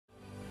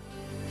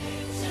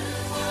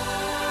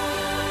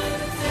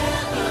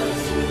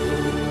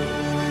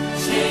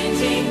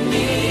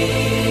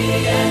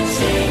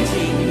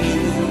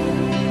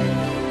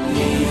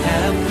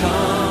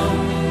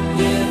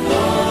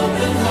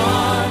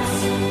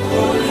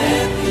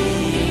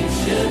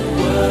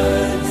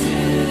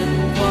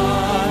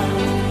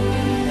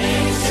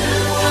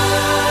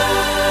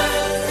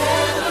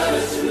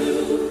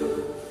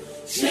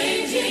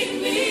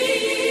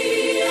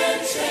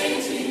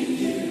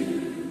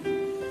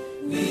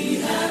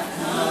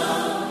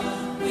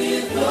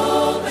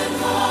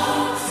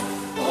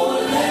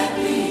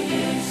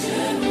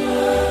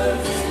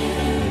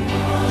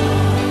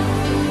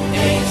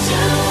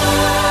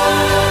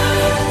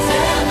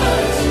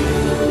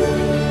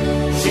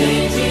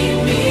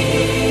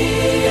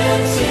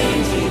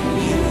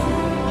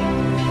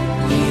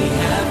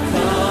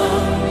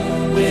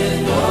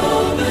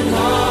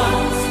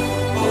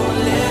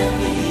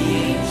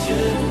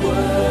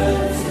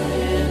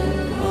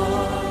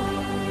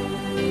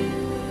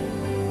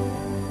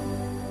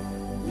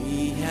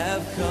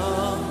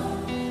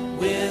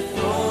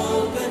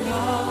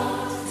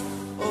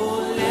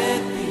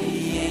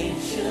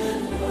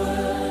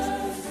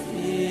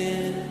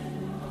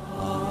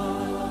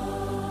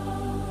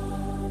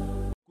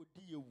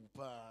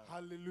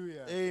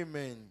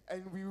Amen.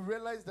 And we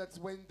realize that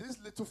when these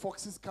little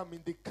foxes come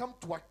in, they come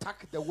to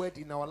attack the word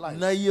in our lives.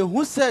 Where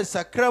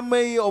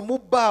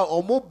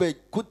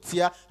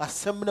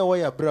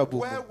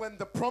when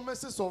the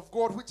promises of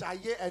God, which are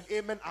yea and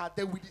amen, are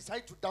there, we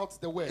decide to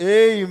doubt the word.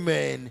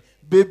 Amen.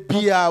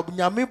 Bebia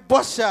nyame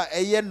bosha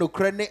eye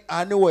nokre ne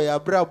ane wo ya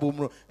brabo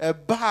mu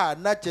eba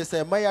na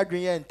chese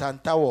mayadwen ye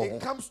ntanta wo It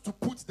comes to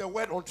put the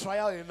word on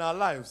trial in our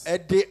lives. E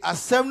de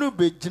asem no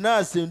begina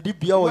asem di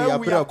bia wo ya brabo. Where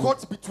we are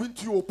caught between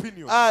two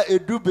opinions.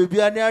 Edu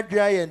bebia ne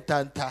adwen ye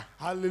ntanta.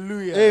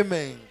 Hallelujah.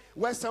 Amen.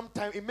 Where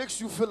sometimes it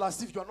makes you feel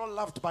as if you are not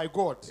loved by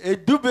God.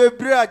 Edu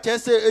bebre a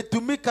chese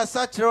etumi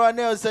kasa kire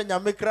na ose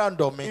nyame kra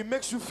ndome. It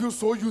makes you feel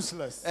so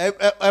useless.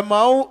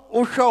 Ma wo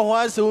hwe ho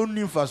ase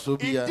onni faso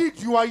bia.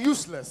 Indeed, you are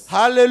useless.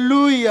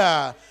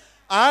 Hallelujah.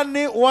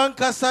 Ani one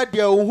kasa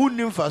dia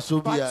ohuni faso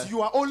bia. But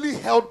you are only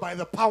held by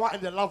the power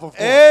and the love of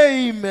God.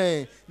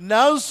 Amen.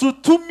 Now so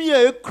tumi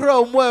e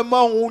kra mo e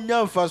ma ho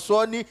nya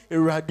faso ni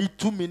erade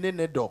tumi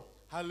ne do.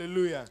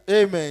 Hallelujah.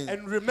 Amen.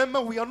 And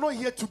remember, we are not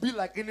here to be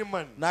like any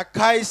man. Na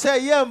kai say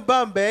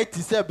yemba mbe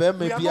ti se be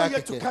me We are bia not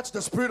here to catch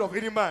the spirit of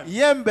any man.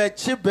 Yembe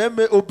chi be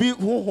me obi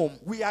honhom.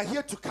 We are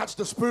here to catch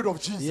the spirit of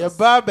Jesus.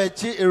 Yeba be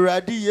chi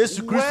erade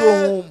Yesu Kristo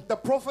honhom. The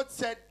prophet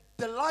said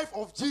the life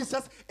of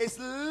Jesus is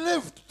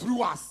lived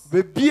through us.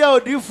 Be bia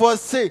odi for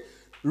say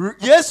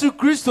Yesu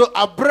Kristo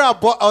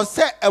abrabo o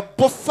se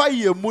ebofa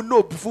ye mu no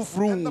obi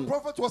fufuru. And the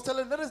prophet was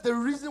telling that is the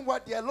reason why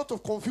there are a lot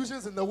of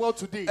confusions in the world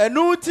today.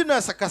 Enu ti na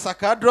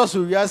sakasaka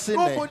droso wiase ne.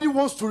 Nobody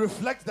wants to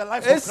reflect the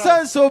life of Christ.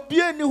 Essence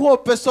obi ani ho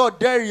peso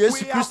der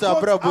Yesu Kristo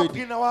abrabo up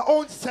in our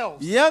own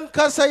selves. Yan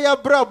kasa ya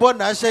brabo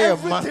na hye ye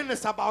ma. Everything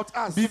is about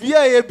us.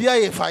 Bibia ye bia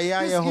ye fa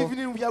ya ye ho. This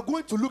evening we are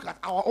going to look at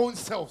our own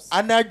selves.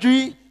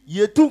 Anadwi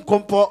ye tu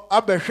kompo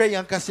abehwe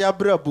yan kasa ya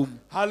brabo.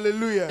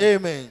 Hallelujah.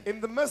 Amen.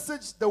 In the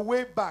message The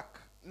Way Back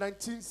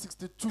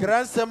 1962.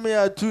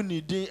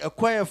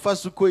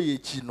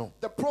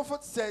 The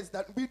prophet says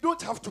that we don't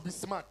have to be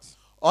smart.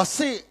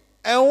 We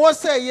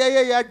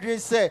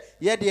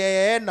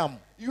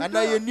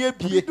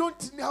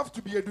don't have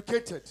to be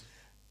educated.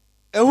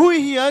 All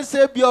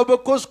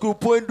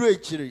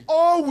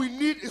we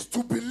need is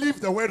to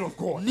believe the word of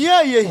God.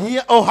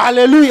 Oh,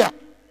 hallelujah.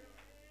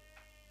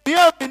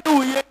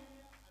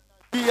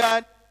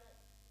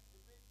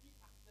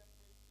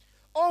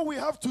 All we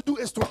have to do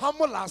is to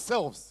humble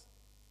ourselves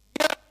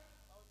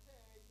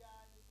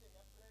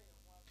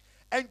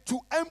and to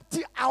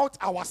empty out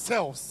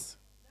ourselves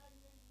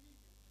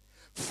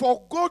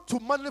for God to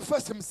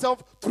manifest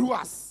himself through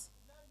us.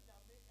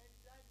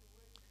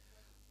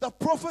 The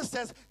prophet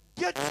says,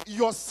 get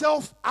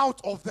yourself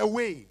out of the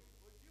way.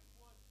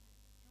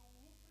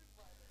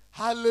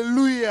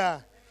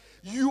 Hallelujah.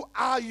 You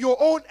are your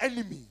own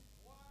enemy.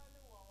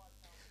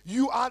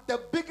 You are the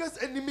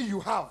biggest enemy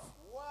you have.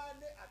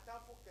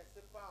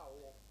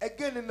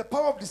 Again, in the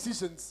power of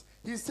decisions,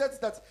 he says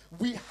that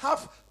we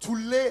have to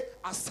lay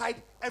aside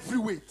every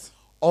weight.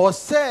 Or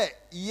say,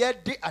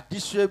 yet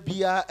additional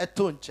bia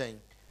etonchen.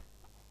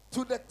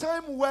 To the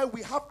time where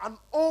we have an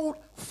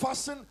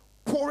old-fashioned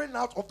pouring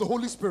out of the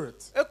Holy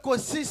Spirit.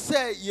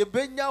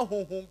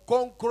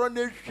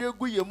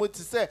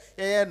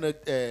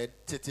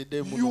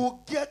 You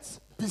get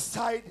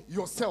beside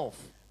yourself.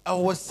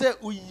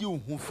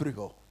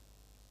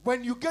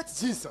 When you get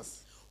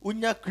Jesus,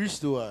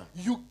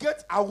 you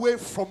get away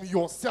from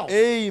yourself.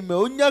 Amen.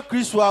 And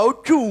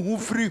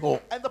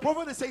the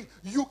prophet is saying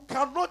you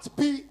cannot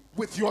be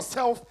with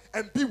yourself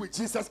and be with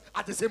Jesus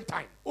at the same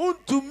time. That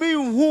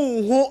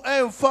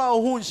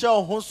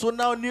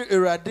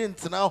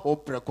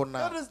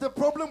is the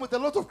problem with a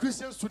lot of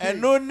Christians today.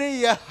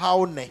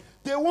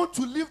 They want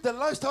to live the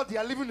lifestyle they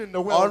are living in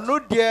the world.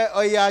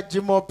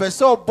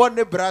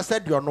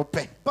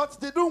 But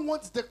they don't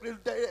want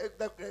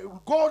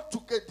God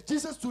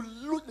Jesus to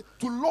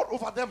lord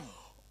over them.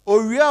 They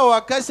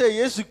want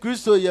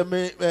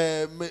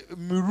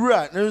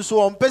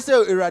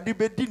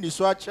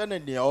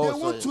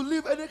to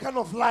live any kind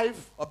of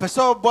life. And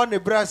still want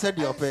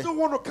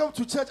to come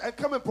to church and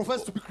come and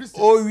profess to be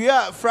Christian.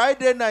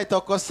 Friday night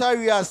or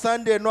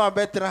Sunday no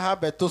better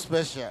have a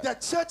special. The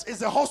church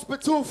is a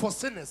hospital for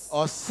sinners.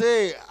 Or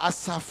say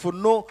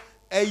asafuno.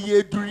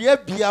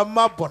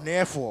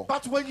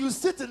 But when you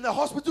sit in the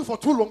hospital for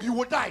too long, you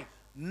will die.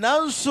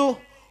 Nanso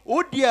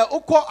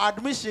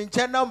admission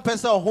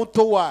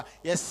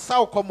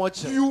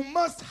you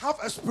must have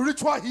a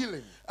spiritual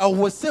healing.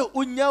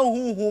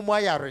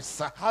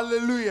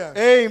 Hallelujah.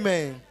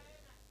 Amen.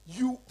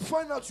 You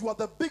find out you are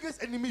the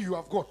biggest enemy you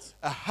have got.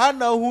 The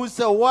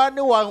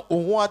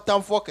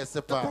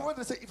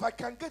prophet said, if I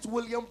can get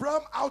William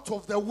Branham out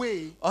of the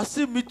way,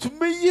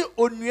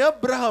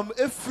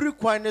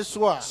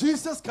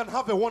 Jesus can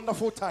have a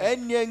wonderful time. If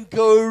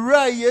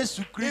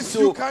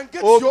you can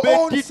get your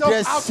own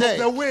self out of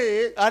the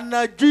way,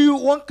 Jesus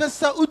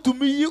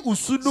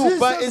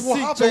will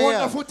have a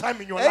wonderful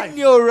time in your life.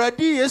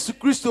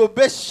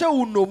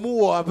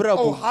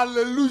 Oh,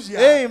 hallelujah.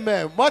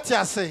 Amen. What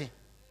you say?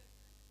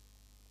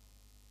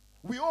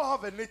 We all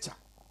have a nature.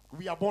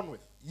 we are born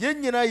with.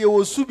 Yɛn nyinaa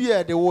yɛwɔ su bi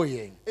a ɛde wɔ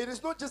yɛn. It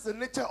is not just the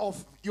nature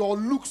of your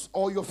looks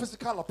or your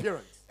physical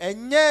appearance.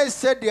 Ɛnyɛ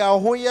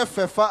sɛdeɛ ho yɛ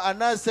fɛfa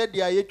anaa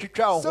sɛdeɛ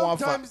yɛtwitwa ho afa.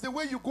 Sometimes the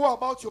way you go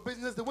about your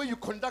business, the way you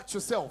conduct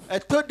yourself.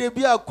 Ɛtɔ de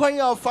bi a kwan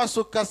a ɔfa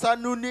so kasa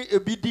no ne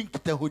ebi di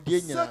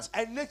nkitahodie nyinaa. Such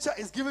a nature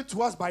is given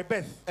to us by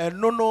birth.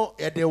 Ɛno no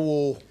yɛde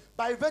wɔ.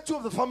 By virtue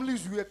of the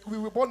families we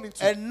were born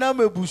into.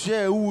 Ɛnam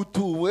ebusua ewu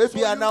tu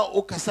ebi ana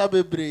okasa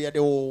bebree yɛde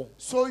wɔ.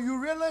 So you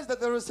realize that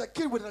there is a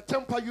kid with a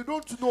temper you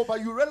don't know, but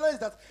you realize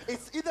that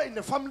it's either in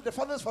the family, the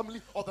father's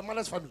family, or the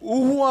mother's family.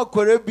 Uhu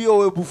akɔrɛ bi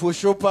o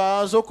ebufosho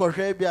paa so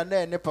kɔhwɛ bi ana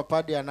ɛne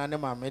papa de ana ne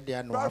maame de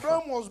ana wafa.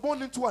 Abraham was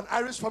born into an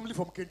Irish family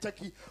from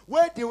Kentucky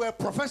where they were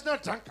professional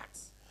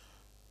drunkards.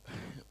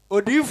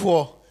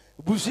 Odiifo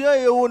busua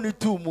yɛ wɔ ne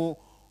tu mu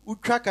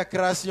utwa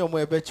kakra se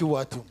ɔmo ɛbɛkyi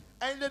wɔ.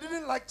 And they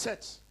didn't like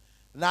church.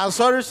 Now,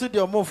 sorry, so the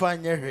omofa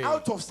nyere.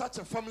 Out of such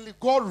a family,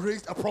 God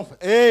raised a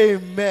prophet.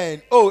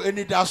 Amen. Oh, and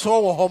it does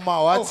all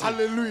homa. Oh,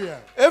 hallelujah.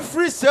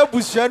 Every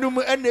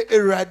sebusianum and the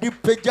eradi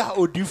peja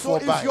odi So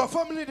for if your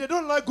family they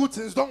don't like good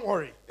things, don't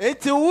worry.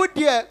 Until would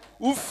dear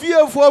who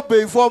fear for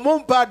be for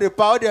mumpa the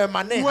powder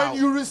money. When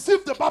you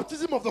receive the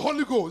baptism of the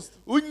Holy Ghost,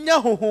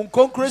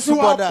 conquerors you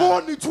are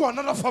born into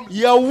another family.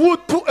 Ya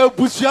would to a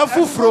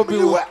busiafu from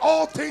you where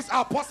all things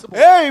are possible.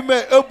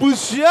 Amen. A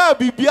busia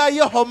bibia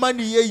ye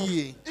homani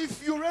ye.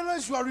 If you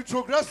realize you are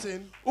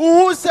retrogressing,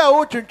 who say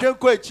what you can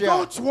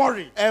don't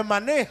worry. And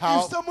money how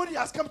if somebody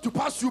has come to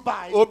pass you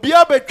by,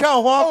 Obia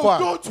betran oh,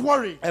 don't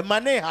worry. And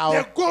money how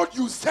the God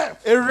you serve.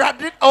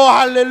 Oh,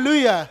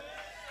 hallelujah.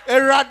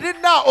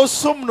 Eradina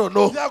osumno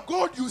no. The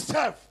God you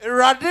serve.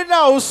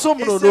 Eradina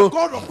osumno no. Is a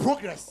God of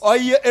progress. Oh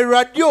ye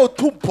eradio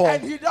tumpo.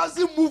 And he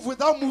doesn't move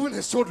without moving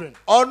his children.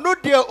 Oh no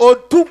dear o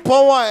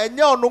tumpo wa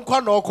enya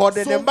onunkwa no ko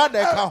de nemba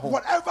de ka ho.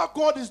 Whatever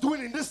God is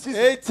doing in this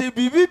season. Eti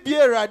bibi bi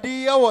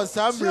eradi ya wo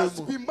samre mu.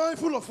 Just be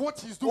mindful of what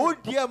he's doing. Oh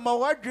dear ma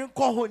wadwen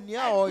ko ho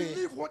nia o ye.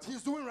 Believe what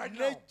he's doing right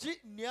now. Neji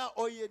nia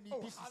o ye ni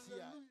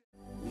bisisia.